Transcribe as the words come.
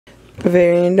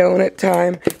Bavarian donut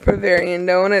time. Bavarian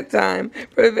donut time.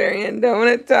 Bavarian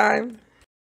donut time.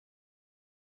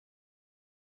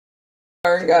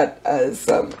 I got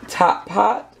some Top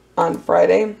Pot on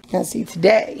Friday. Gonna see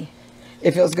today.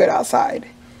 It feels good outside.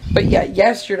 But yeah,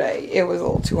 yesterday it was a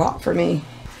little too hot for me.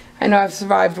 I know I've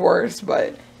survived worse,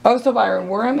 but also Byron,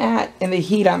 where I'm at and the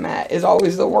heat I'm at is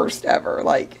always the worst ever.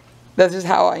 Like, that's just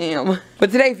how I am.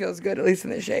 But today feels good, at least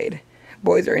in the shade.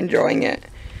 Boys are enjoying it.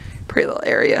 Pretty little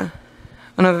area.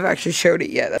 I don't know if I've actually showed it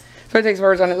yet. So I take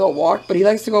Spurs on his little walk, but he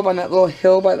likes to go up on that little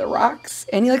hill by the rocks,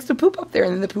 and he likes to poop up there,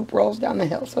 and then the poop rolls down the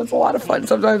hill. So it's a lot of fun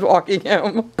sometimes walking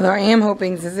him. Although I am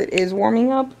hoping, since it is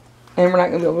warming up, and we're not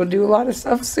going to be able to do a lot of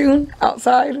stuff soon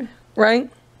outside, right?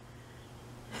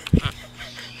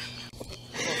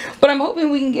 But I'm hoping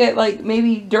we can get, like,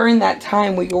 maybe during that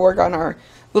time we can work on our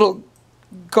little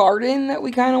garden that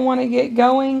we kind of want to get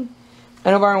going. I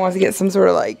know Byron wants to get some sort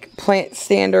of like plant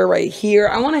stander right here.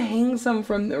 I want to hang some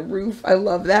from the roof. I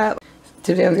love that.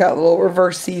 Tim's got a little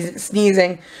reverse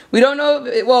sneezing. We don't know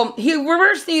if it, well, he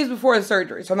reverse sneezed before the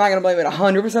surgery, so I'm not going to blame it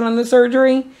 100% on the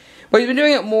surgery. But he's been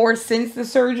doing it more since the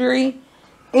surgery.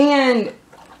 And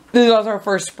this is also our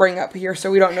first spring up here,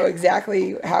 so we don't know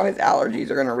exactly how his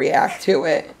allergies are going to react to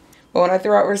it. But when I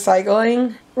threw out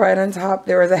recycling, right on top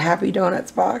there was a Happy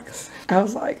Donuts box. I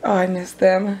was like, oh, I missed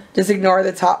them. Just ignore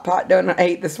the Top Pot donut I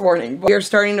ate this morning. But we are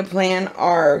starting to plan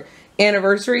our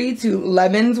anniversary to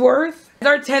Lemonworth. It's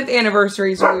our 10th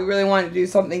anniversary, so we really wanted to do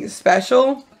something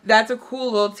special. That's a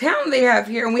cool little town they have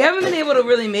here, and we haven't been able to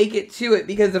really make it to it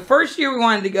because the first year we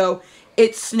wanted to go,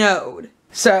 it snowed.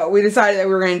 So we decided that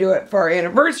we were going to do it for our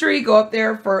anniversary, go up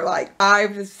there for like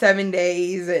 5 to 7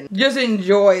 days and just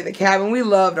enjoy the cabin. We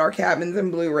loved our cabins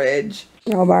in Blue Ridge.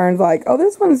 You know, Byron's like, oh,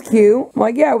 this one's cute. I'm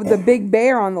like, yeah, with the big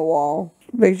bear on the wall.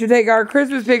 Make sure to take our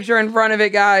Christmas picture in front of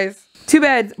it, guys. Too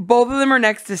bad both of them are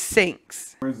next to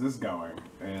sinks. Where's this going?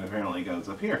 And apparently it goes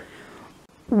up here.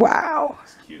 Wow.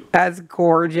 That's cute. That's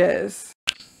gorgeous.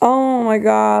 Oh my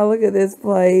God, look at this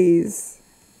place.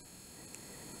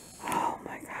 Oh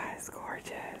my God, it's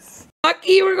gorgeous.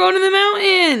 Lucky, we're going to the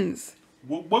mountains.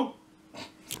 Whoop, whoop.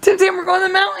 Tim, we're going to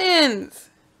the mountains.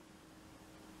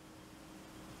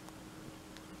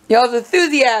 Y'all's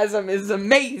enthusiasm is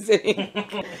amazing.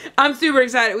 I'm super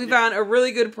excited. We found a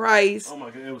really good price. Oh my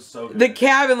God, it was so good. The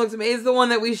cabin looks amazing. It's the one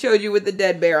that we showed you with the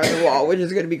dead bear on the wall, which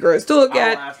is going to be gross to look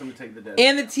at. I'll ask them to take the dead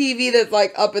and the TV that's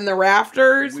like up in the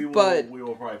rafters. we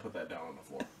will probably put that down on the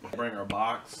floor. Bring our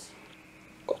box.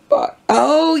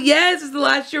 Oh yes, it's the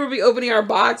last year we'll be opening our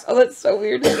box. Oh, that's so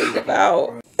weird to think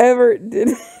about. Everett did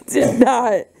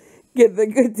not get the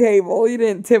good table. He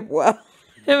didn't tip well.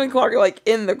 Him and Clark are like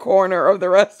in the corner of the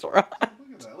restaurant. Look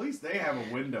at that. At least they have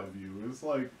a window view. It's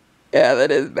like... Yeah,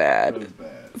 that is bad. That is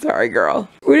bad. Sorry, girl.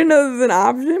 We didn't know this was an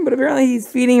option, but apparently he's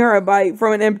feeding her a bite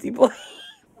from an empty plate.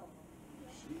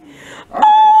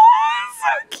 Oh,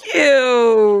 so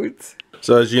cute.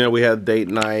 So as you know, we had date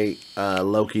night.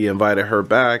 Loki invited her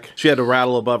back. She had to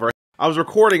rattle above her. I was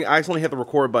recording. I accidentally hit the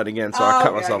record button again, so I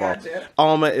cut myself off.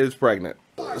 Alma is pregnant.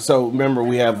 So remember,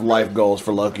 we have life goals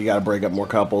for Loki. Got to break up more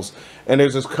couples. And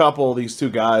there's this couple, these two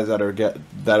guys that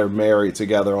are married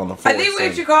together on the floor. I think we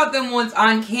actually caught them once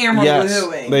on camera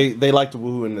woohooing. They like to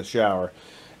woohoo in the shower.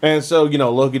 And so, you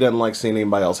know, Loki doesn't like seeing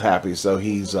anybody else happy, so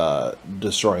he's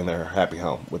destroying their happy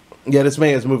home. Yeah, this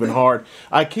man is moving hard.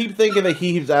 I keep thinking that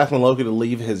he keeps asking Loki to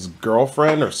leave his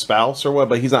girlfriend or spouse or what,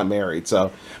 but he's not married.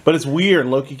 So, but it's weird.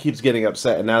 Loki keeps getting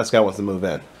upset, and now this guy wants to move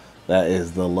in. That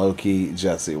is the Loki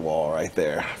Jesse wall right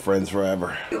there. Friends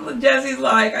forever. Jesse's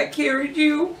like, I carried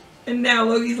you. And now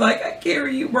Loki's like, I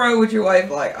carry you, bro. With your wife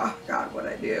like, oh, God,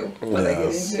 what'd I do? What'd I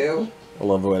get into? I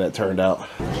love the way that turned out.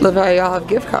 Love how y'all have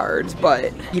gift cards,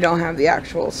 but you don't have the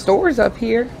actual stores up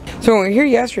here. So when we were here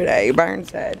yesterday, Byron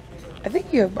said, I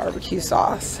think you have barbecue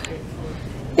sauce.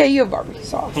 Yeah, you have barbecue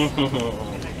sauce.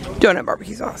 Don't have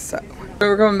barbecue sauce, so.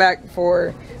 We're coming back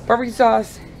for barbecue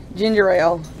sauce, ginger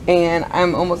ale, and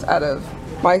I'm almost out of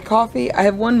my coffee. I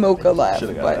have one mocha left.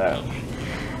 Should've got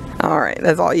that. Alright,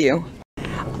 that's all you. Oh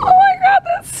my God,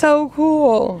 that's so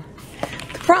cool.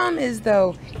 The problem is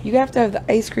though, you have to have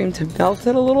the ice cream to melt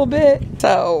it a little bit.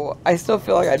 So I still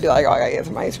feel like I'd be like, oh, I gotta get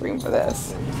some ice cream for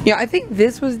this. You know, I think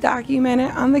this was documented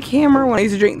on the camera when I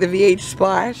used to drink the VH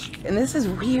Splash. And this is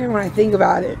weird when I think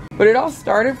about it. But it all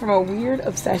started from a weird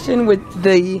obsession with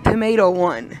the tomato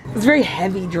one. It's a very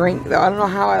heavy drink though. I don't know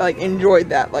how I like enjoyed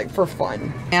that like for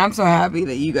fun. And I'm so happy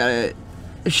that you got a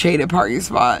shaded parking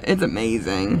spot. It's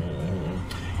amazing.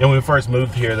 And when we first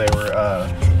moved here, they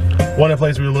were, one of the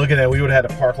places we were looking at, we would have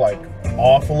had to park like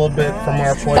off a little bit from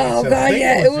our place. Oh god,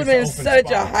 yeah, it would have been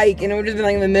such a hike, and it would have been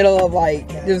like in the middle of like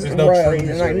just roads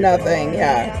and like nothing.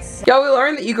 Yeah. Y'all, we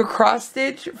learned that you could cross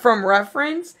stitch from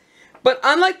reference, but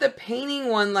unlike the painting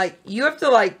one, like you have to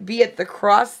like be at the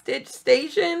cross stitch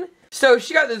station. So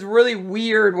she got this really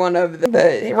weird one of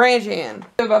the ranch hand.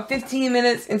 About 15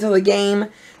 minutes until the game,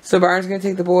 so Byron's gonna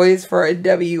take the boys for a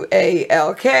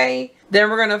WALK. Then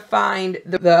we're gonna find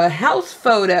the house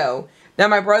photo that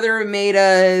my brother made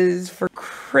us for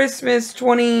Christmas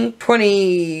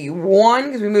 2021,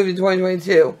 because we moved in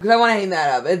 2022. Because I want to hang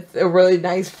that up. It's a really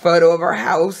nice photo of our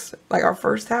house, like our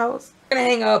first house. We're gonna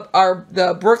hang up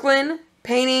the Brooklyn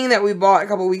painting that we bought a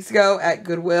couple weeks ago at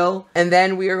Goodwill, and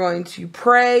then we are going to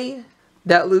pray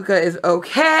that Luca is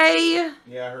okay.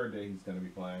 Yeah, I heard that he's gonna be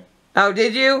playing. Oh,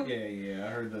 did you? Yeah, I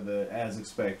heard that as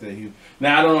expected.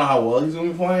 Now I don't know how well he's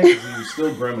gonna be playing because he was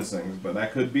still grimacing, but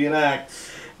that could be an act.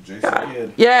 Jason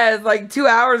Kidd. Yeah, it's like 2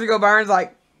 hours ago, Byron's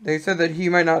like, they said that he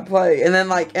might not play, and then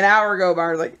like an hour ago,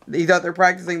 Byron's like, he's out there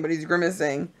practicing, but he's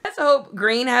grimacing. Let's hope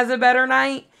Green has a better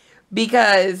night,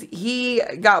 because he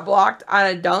got blocked on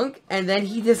a dunk and then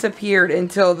he disappeared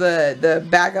until the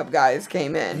backup guys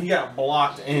came in. He got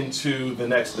blocked into the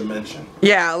next dimension.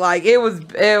 Yeah, like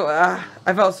I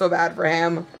felt so bad for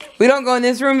him. We don't go in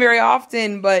this room very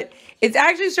often, but it's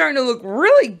actually starting to look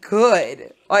really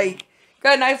good. Like,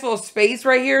 got a nice little space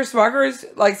right here. Smuckers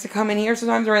likes to come in here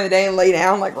sometimes during the day and lay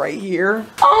down like right here.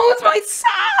 Oh, it's my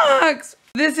socks!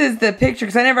 This is the picture,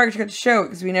 because I never actually got to show it,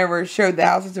 because we never showed the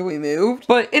house until we moved.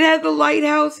 But it had the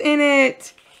lighthouse in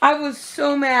it. I was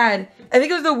so mad. I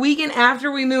think it was the weekend after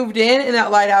we moved in, and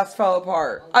that lighthouse fell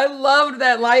apart. I loved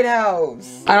that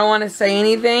lighthouse. I don't want to say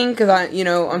anything, because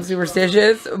I'm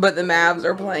superstitious, but the Mavs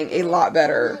are playing a lot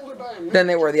better than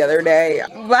they were the other day.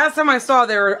 Last time I saw,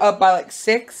 they were up by like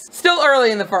 6. Still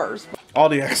early in the first. All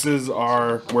the X's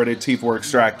are where the teeth were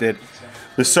extracted.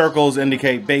 The circles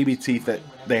indicate baby teeth that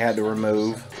they had to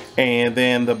remove, and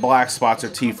then the black spots are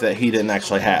teeth that he didn't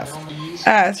actually have.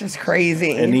 That's just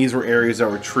crazy. And these were areas that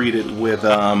were treated with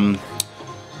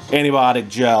antibiotic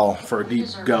gel for deep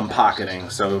gum pocketing.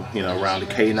 So, around the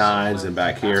canines and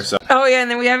back here. So. Oh yeah, and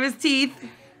then we have his teeth.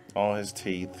 All his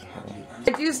teeth.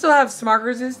 I do still have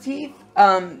Smuckers' teeth.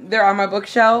 They're on my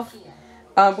bookshelf.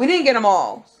 We didn't get them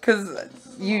all, because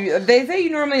they say you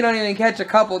normally don't even catch a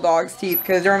couple dogs' teeth,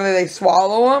 because normally they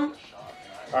swallow them.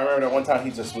 I remember that one time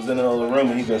he just was in the middle of the room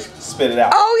and he just spit it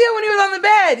out. Oh yeah, when he was on the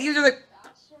bed. He was just like,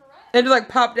 it just like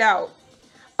popped out.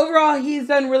 Overall, he's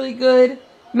done really good.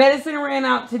 Medicine ran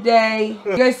out today.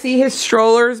 You guys see his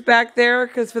strollers back there?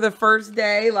 Because for the first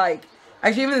day, like,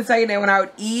 actually even the second day when I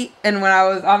would eat and when I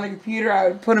was on the computer, I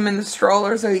would put him in the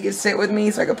stroller so he could sit with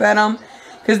me so I could pet him.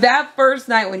 Because that first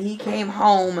night when he came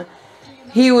home,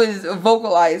 he was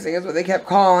vocalizing, is what they kept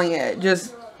calling it.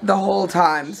 Just the whole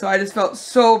time. So I just felt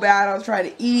so bad. I was trying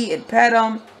to eat and pet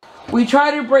him. We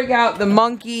tried to break out the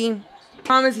monkey.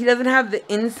 Promise he doesn't have the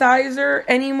incisor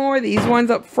anymore. These ones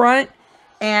up front.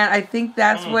 And I think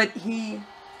that's what he...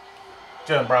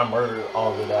 John Brown murdered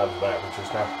all of it out of his back, which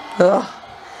is now. Ugh.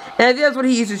 And I think that's what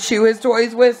he used to chew his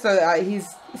toys with. So that he's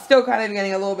still kind of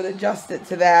getting a little bit adjusted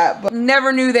to that. But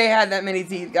never knew they had that many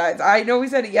teeth, guys. I know we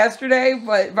said it yesterday,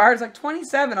 but Byron's like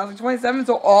 27. I was like 27,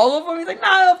 so all of them? He's like, nah,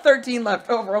 I have 13 left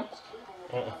over them.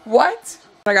 What?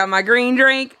 I got my green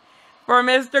drink for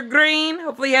Mr. Green.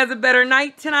 Hopefully he has a better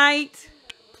night tonight.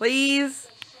 Please.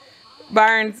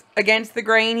 Byron's against the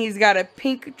grain. He's got a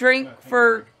pink drink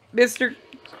for Mr.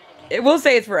 We'll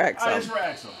say it's for Exum. It's for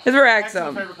Exum. It's for Exum.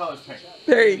 Exum's favorite color is pink.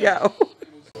 There you go.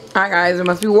 Alright guys, it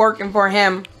must be working for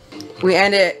him. We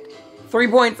ended 3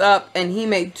 points up, and he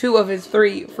made 2 of his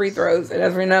 3 free throws. And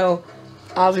as we know,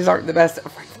 Aussies aren't the best at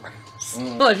free throws.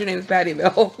 Unless your name is Patty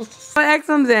Mills.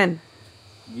 Exum's in.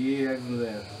 Yeah, Exum's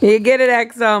in. You get it,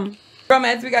 Exum. Drum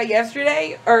heads we got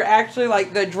yesterday are actually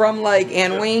like the drum leg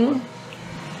and wing.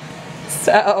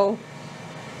 So,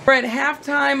 we're at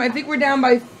halftime. I think we're down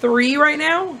by 3 right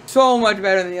now. So much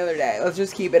better than the other day. Let's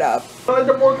just keep it up. I like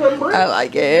the Brooklyn Bridge. I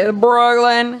like it.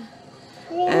 Brooklyn.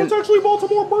 Oh, it's actually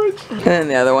Baltimore Bridge. And then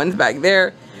the other one's back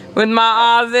there with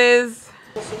my Aussies.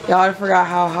 Y'all, I forgot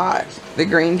how hot the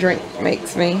green drink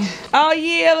makes me. Oh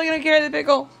yeah, look at him carry the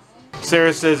pickle.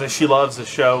 Sarah says that she loves a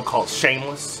show called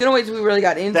Shameless. You know, wait till we really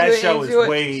got into it. That show is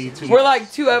way too much. We're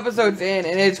like 2 episodes in,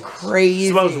 and it's crazy.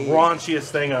 It's the most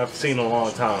raunchiest thing I've seen in a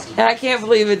long time. And I can't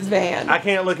believe it's Van. I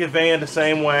can't look at Van the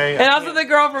same way. And also the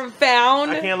girl from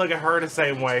Found. I can't look at her the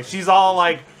same way. She's all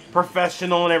like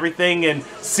professional and everything, and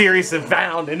serious and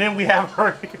Found, and then we have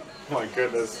her. Oh my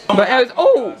goodness. But it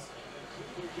was,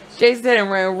 Jason Tatum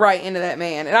ran right into that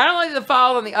man. And I don't like the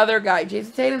foul on the other guy.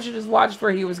 Jason Tatum should just watched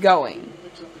where he was going.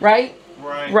 Right?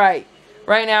 Right. Right.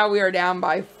 Right now we are down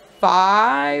by 4.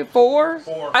 I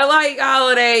like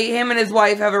Holiday. Him and his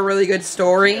wife have a really good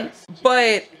story.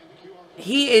 But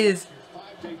he is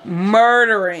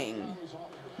murdering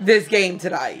this game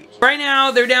tonight. Right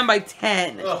now they're down by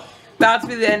 10. Ugh. About to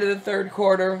be the end of the third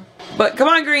quarter. But come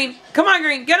on, Green. Come on,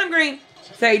 Green. Get him, Green.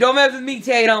 Say, don't mess with me,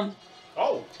 Tatum.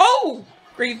 Oh. Oh!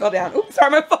 Green fell down. Oops,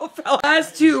 sorry, my phone fell.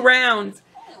 Last 2 rounds,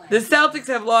 the Celtics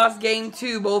have lost game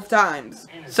 2 both times.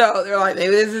 So they're like,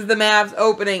 maybe this is the Mavs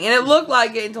opening. And it looked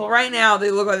like it until right now. They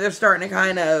look like they're starting to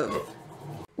kind of...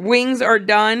 Wings are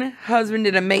done. Husband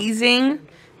did amazing.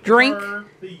 Drink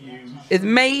is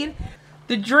made.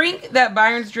 The drink that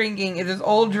Byron's drinking is this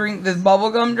old drink, this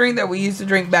bubblegum drink that we used to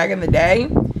drink back in the day.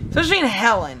 Especially in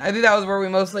Helen. I think that was where we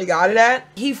mostly got it at.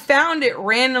 He found it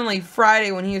randomly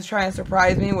Friday when he was trying to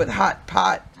surprise me with hot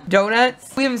pot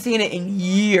donuts. We haven't seen it in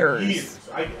years.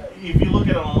 If you look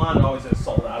at it online, it always says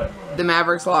sold out everywhere. The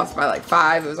Mavericks lost by like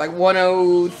 5. It was like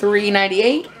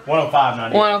 103-98.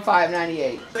 105-98.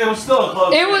 105-98. It was still a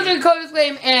close game. It was a close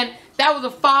game, and that was a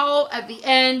foul at the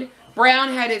end.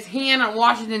 Brown had his hand on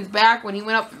Washington's back when he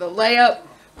went up for the layup,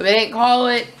 but they didn't call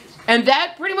it. And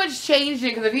that pretty much changed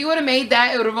it, because if he would have made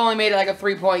that, it would have only made it like a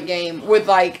 3-point game with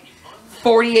like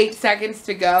 48 seconds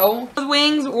to go. The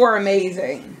wings were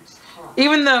amazing.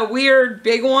 Even the weird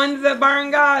big ones that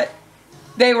Byron got,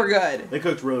 they were good. They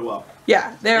cooked really well.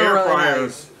 Yeah, they were really nice. Air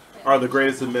fryers are the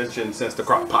greatest invention since the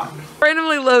crock pot.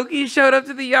 Randomly, Loki showed up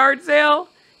to the yard sale,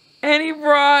 and he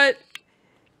brought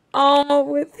Alma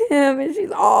with him, and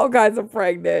she's all kinds of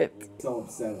pregnant. So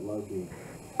upset at Loki.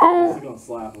 Oh. He's gonna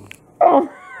slap him. Oh.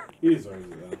 He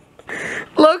deserves it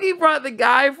though. Loki brought the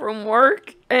guy from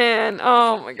work, and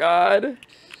oh my god.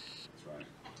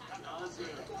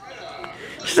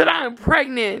 She said, I'm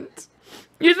pregnant.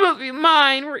 You're supposed to be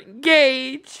mine. We're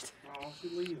engaged. Oh,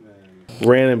 she's leaving.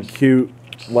 Random cute,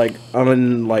 like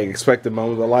unexpected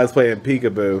moment. The lives playing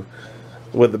peekaboo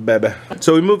with the baby.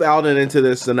 So we moved Alden into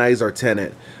this, and now he's our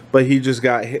tenant. But he just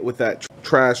got hit with that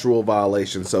trash rule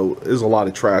violation. So there's a lot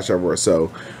of trash everywhere.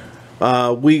 So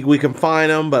we can fine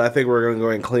him, but I think we're gonna go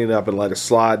ahead and clean it up and let it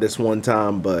slide this one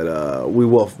time. But we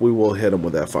will hit him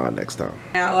with that fine next time.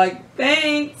 Yeah, like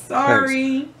thanks,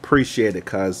 sorry. Thanks. Appreciate it,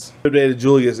 cuz. Updated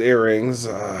Julia's earrings.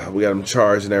 We got them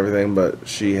charged and everything, but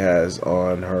she has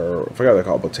on her, I forgot they're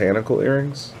called botanical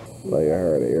earrings. Like I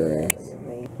heard the earrings.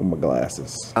 With my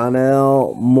glasses.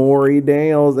 Donnell, Maury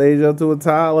Daniels, age up to a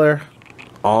toddler.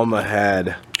 Alma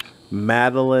had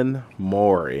Madeline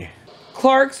Maury.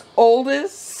 Clark's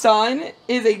oldest son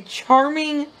is a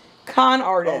charming con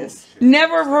artist.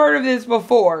 Never heard of this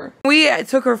before. We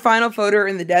took her final photo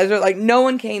in the desert. Like, no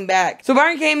one came back. So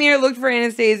Byron came here, looked for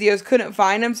Anastasios, couldn't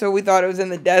find him, so we thought it was in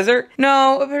the desert.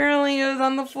 No, apparently it was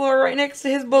on the floor right next to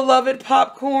his beloved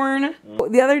popcorn.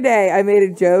 The other day, I made a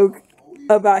joke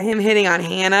about him hitting on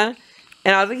Hannah,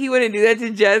 and I was like, he wouldn't do that to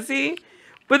Jesse.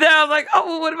 But then I was like, oh,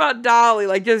 well, what about Dolly?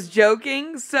 Like, just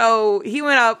joking. So he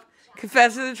went up,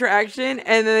 confessed his attraction,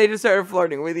 and then they just started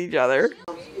flirting with each other.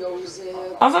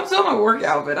 Also, I'm still in my work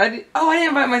outfit. I didn't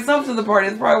invite myself to the party.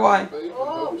 That's probably why.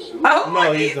 Oh,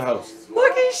 no, he's the host.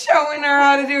 Look, he's showing her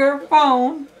how to do her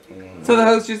phone. So the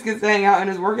host just gets to hang out in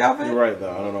his work outfit? You're right,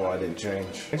 though. I don't know why I didn't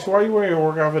change. So why are you wearing your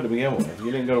work outfit to begin with?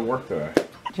 You didn't go to work today.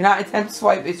 Do not attempt to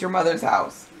swipe. It's your mother's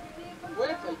house.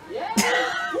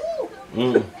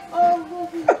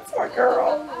 That's my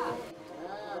girl.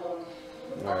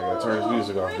 Alright, I gotta turn his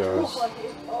music off, guys.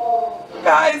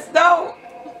 Guys, no!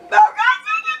 No, guys,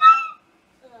 no!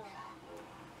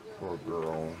 Poor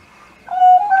girl. Oh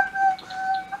my god.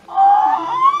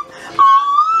 Oh,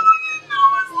 you know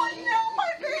it's like that,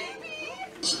 my baby.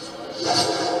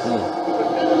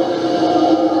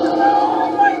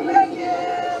 Oh, my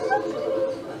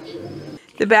Megan.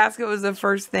 The basket was the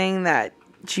first thing that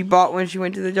she bought when she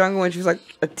went to the jungle when she was like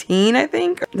a teen, I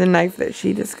think. The knife that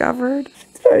she discovered.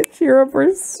 She's trying to cheer up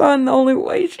her son the only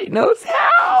way she knows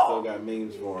how. Still got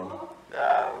memes for him.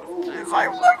 She's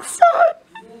like, look, son.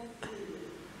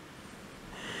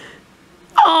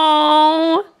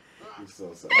 Oh, He's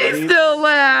so sad. he still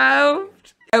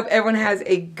laughed. I hope everyone has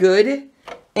a good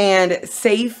and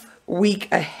safe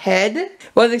week ahead.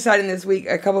 It was exciting this week.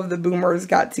 A couple of the boomers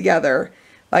got together.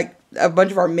 Like a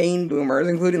bunch of our main boomers,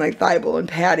 including like Thibault and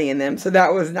Patty and them. So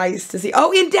that was nice to see.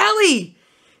 Oh, and Deli!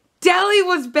 Deli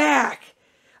was back.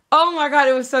 Oh my god,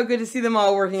 it was so good to see them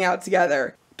all working out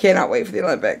together. Cannot wait for the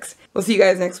Olympics. We'll see you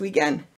guys next weekend.